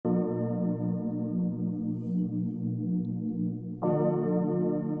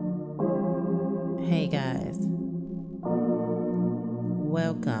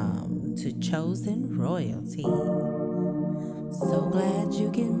to Chosen Royalty. So glad you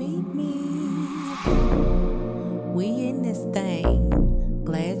can meet me. We in this thing.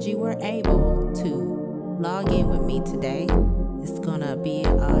 Glad you were able to log in with me today. It's gonna be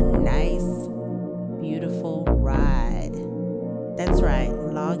a nice, beautiful ride. That's right,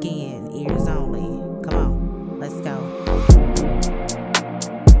 log in, ears only. Come on, let's go.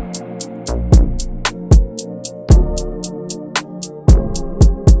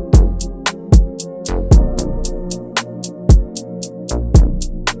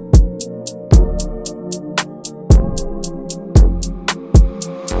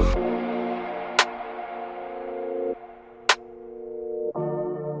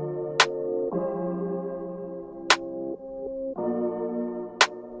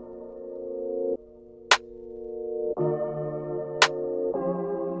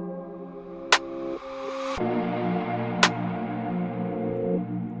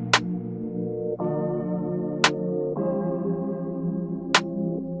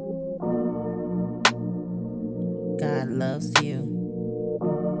 God loves you.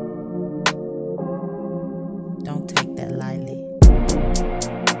 Don't take that lightly.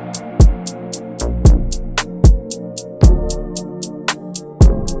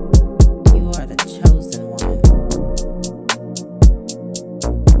 You are the chosen one.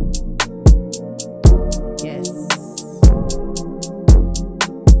 Yes.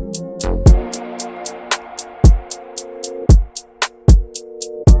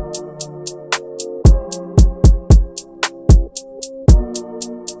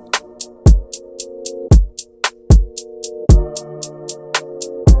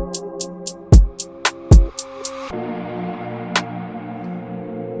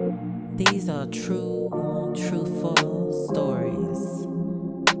 These are truthful stories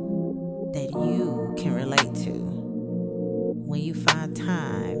that you can relate to. When you find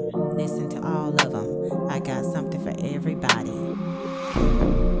time, listen to all of them. I got something for everybody.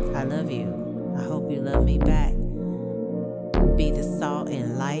 I love you. I hope you love me back. Be the salt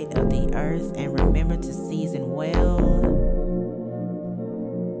and light of the earth, and remember to season well.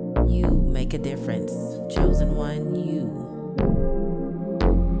 You make a difference. Chosen one, you.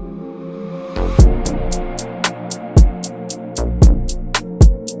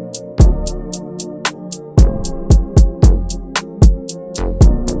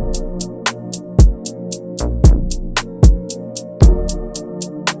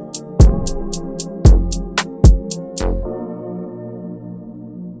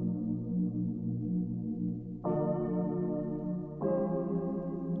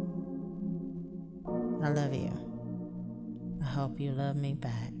 I love you. I hope you love me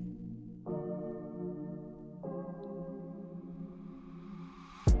back.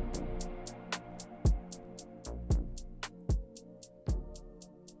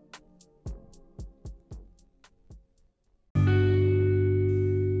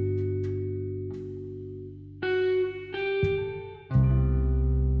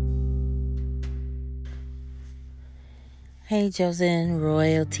 Hey, Chosen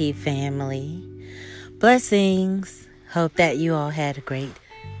Royalty family. Blessings. Hope that you all had a great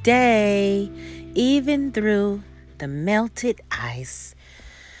day, even through the melted ice.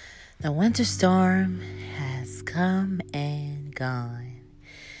 The winter storm has come and gone.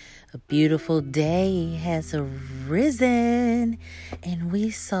 A beautiful day has arisen, and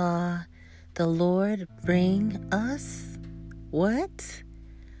we saw the Lord bring us what?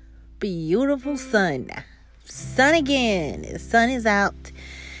 Beautiful sun. Sun again. The sun is out.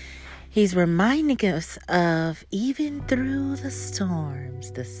 He's reminding us of even through the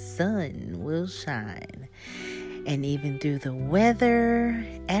storms, the sun will shine. And even through the weather,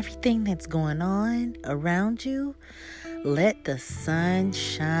 everything that's going on around you, let the sun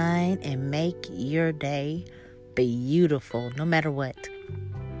shine and make your day beautiful, no matter what.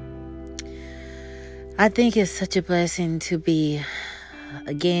 I think it's such a blessing to be,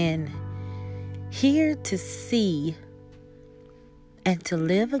 again, here to see and to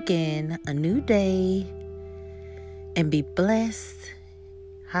live again a new day and be blessed,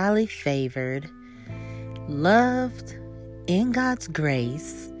 highly favored, loved in God's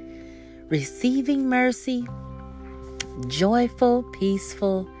grace, receiving mercy, joyful,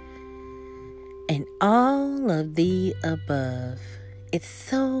 peaceful, and all of the above. It's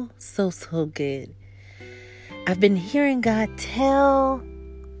so good. I've been hearing God tell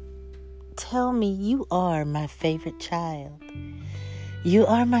me, you are my favorite child. You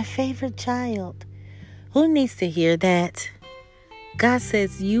are my favorite child. Who needs to hear that? God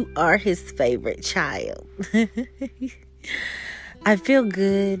says you are his favorite child. I feel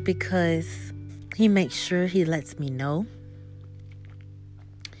good because he makes sure he lets me know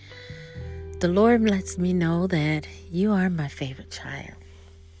the Lord lets me know that you are my favorite child,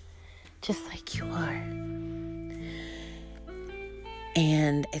 just like you are.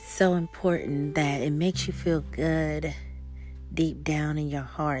 And it's so important that it makes you feel good deep down in your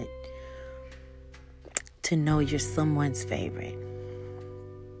heart to know you're someone's favorite.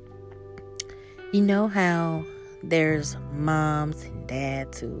 You know how there's moms and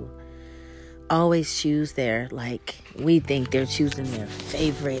dads who always choose we think they're choosing their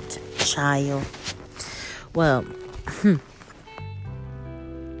favorite child. Well,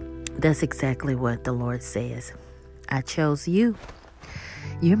 that's exactly what the Lord says. I chose you.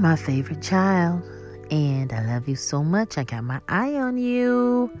 You're my favorite child, and I love you so much. I got my eye on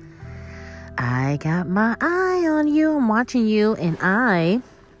you. I'm watching you, and I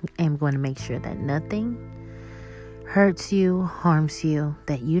am going to make sure that nothing hurts you, harms you,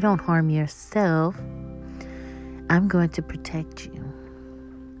 that you don't harm yourself. I'm going to protect you.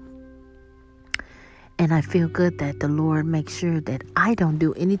 And I feel good that the Lord makes sure that I don't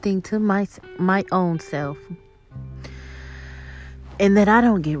do anything to my own self. And that I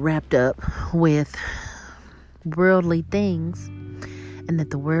don't get wrapped up with worldly things. And that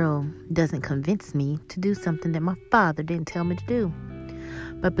the world doesn't convince me to do something that my Father didn't tell me to do.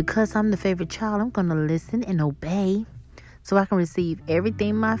 But because I'm the favorite child, I'm going to listen and obey so I can receive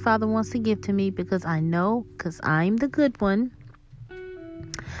everything my Father wants to give to me, because I know, because I'm the good one.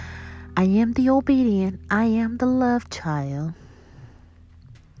 I am the obedient. I am the loved child.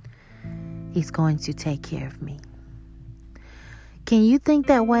 He's going to take care of me. Can you think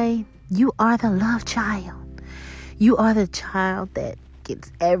that way? You are the loved child. You are the child that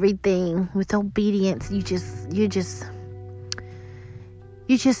gets everything with obedience. You're just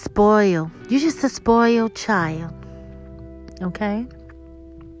spoiled. You're just a spoiled child. Okay?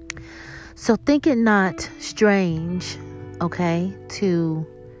 So think it not strange, okay, to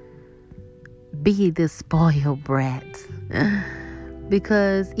be the spoiled brat.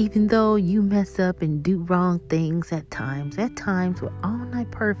 Because even though you mess up and do wrong things at times we're all not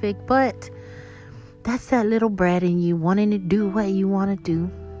perfect, but that's that little brat in you wanting to do what you want to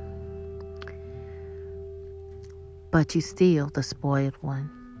do. But you still the spoiled one,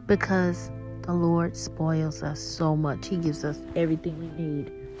 because the Lord spoils us so much. He gives us everything we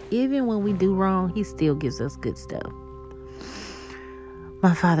need. Even when we do wrong, He still gives us good stuff.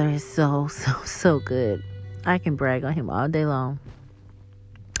 My Father is so good. I can brag on Him all day long.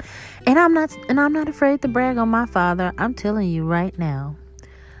 And I'm not afraid to brag on my Father. I'm telling you right now,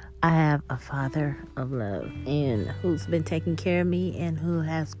 I have a Father of love, and who's been taking care of me, and who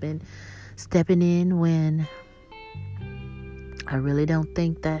has been stepping in when I really don't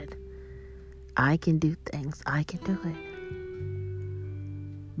think that I can do things. I can do it.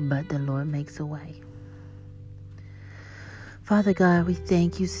 But the Lord makes a way. Father God, we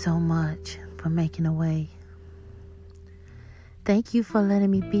thank you so much for making a way. Thank you for letting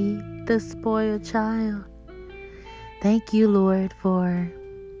me be the spoiled child. Thank you, Lord, for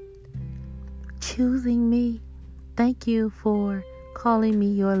choosing me. Thank you for calling me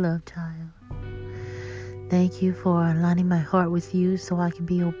your love child. Thank you for aligning my heart with you so I can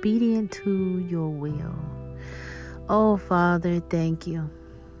be obedient to your will. Oh, Father, thank you.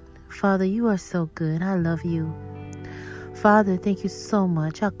 Father, you are so good. I love you. Father, thank you so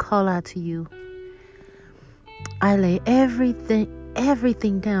much. I call out to you. I lay everything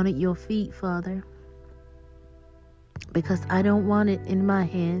down at your feet, Father, because I don't want it in my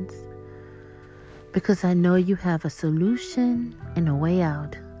hands, because I know you have a solution and a way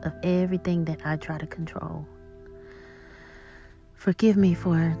out of everything that I try to control. Forgive me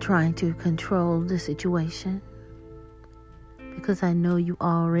for trying to control the situation, because I know you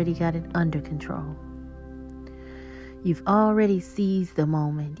already got it under control. You've already seized the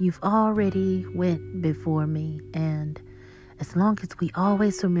moment. You've already went before me. And as long as we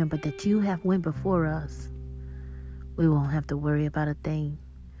always remember that you have went before us, we won't have to worry about a thing.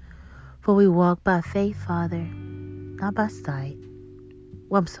 For we walk by faith, Father, not by sight.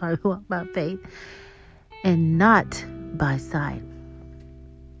 We walk by faith and not by sight.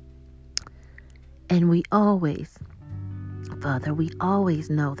 And we always, Father, we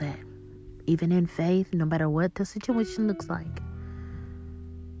always know that. Even in faith, no matter what the situation looks like,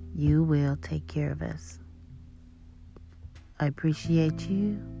 you will take care of us. I appreciate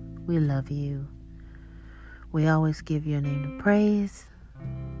you. We love you. We always give your name the praise.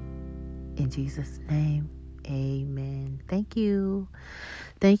 In Jesus' name, amen. Thank you.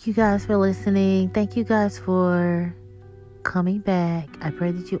 Thank you guys for listening. Thank you guys for coming back. I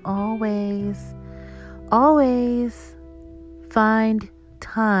pray that you always find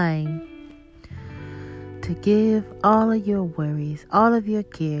time to give all of your worries, all of your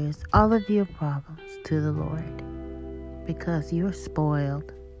cares, all of your problems to the Lord, because you're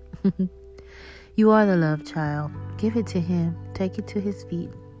spoiled. You are the love child. Give it to Him. Take it to His feet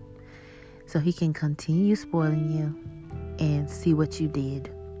so He can continue spoiling you and see what you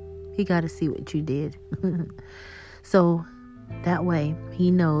did. He got to see what you did. So that way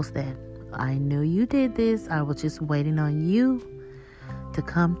He knows that I knew you did this. I was just waiting on you to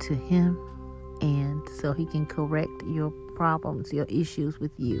come to Him, and so He can correct your problems, your issues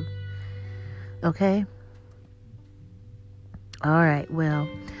with you. Okay? All right. Well,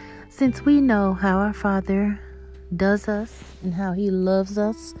 since we know how our Father does us and how He loves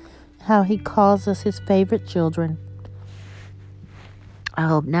us, how He calls us His favorite children, I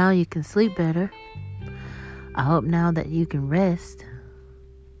hope now you can sleep better. I hope now that you can rest.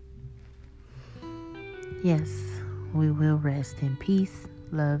 Yes, we will rest in peace,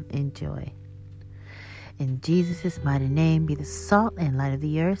 love, and joy. In Jesus' mighty name, be the salt and light of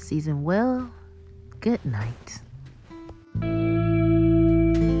the earth. Season well. Good night.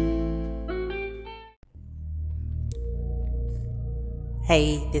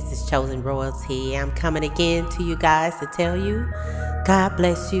 Hey, this is Chosen Royalty. I'm coming again to you guys to tell you, God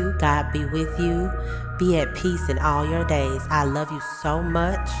bless you, God be with you, be at peace in all your days. I love you so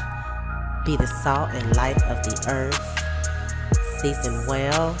much. Be the salt and light of the earth. Season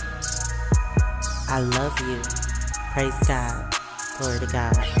well. I love you. Praise God. Glory to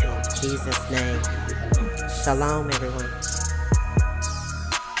God. In Jesus' name. Shalom, everyone.